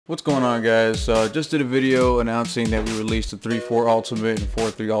What's going on, guys? Just did a video announcing that we released the 3-4 Ultimate and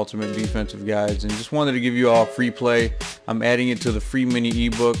 4-3 Ultimate defensive guides, and just wanted to give you all free play. I'm adding it to the free mini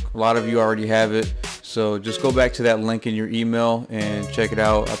ebook. A lot of you already have it, so just go back to that link in your email and check it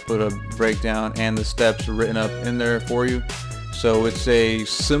out. I put a breakdown and the steps written up in there for you. So it's a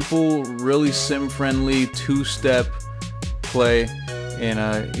simple, really sim-friendly 2-step play,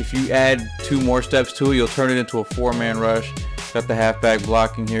 and if you add 2 more steps to it, you'll turn it into a 4-man rush. Got the halfback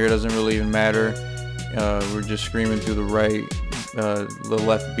blocking here, it doesn't really even matter. We're just screaming through the right, the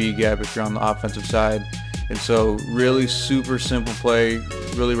left B gap if you're on the offensive side. And so really super simple play,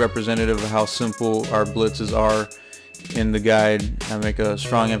 really representative of how simple our blitzes are in the guide. I make a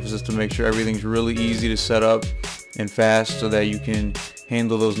strong emphasis to make sure everything's really easy to set up and fast so that you can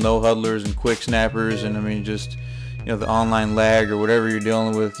handle those no huddlers and quick snappers, and I mean just the online lag or whatever you're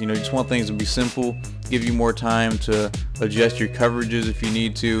dealing with. You just want things to be simple, give you more time to adjust your coverages if you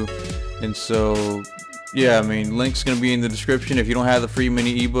need to. And so yeah, I mean, link's gonna be in the description. If you don't have the free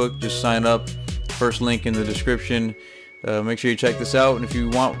mini ebook, just sign up. First link in the description. Make sure you check this out, and if you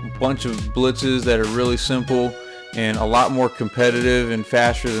want a bunch of blitzes that are really simple and a lot more competitive and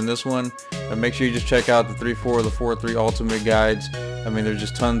faster than this one, make sure you just check out the 3-4 or the 4-3 Ultimate guides. I mean, there's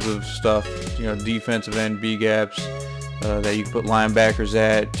just tons of stuff, defensive end B gaps that you can put linebackers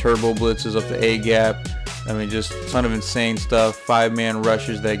at, turbo blitzes up the A gap. I mean, just a ton of insane stuff. 5-man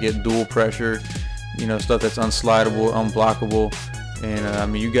rushes that get dual pressure, stuff that's unslidable, unblockable. And I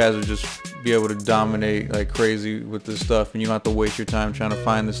mean, you guys will just be able to dominate like crazy with this stuff, and you don't have to waste your time trying to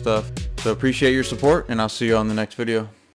find this stuff. So appreciate your support, and I'll see you on the next video.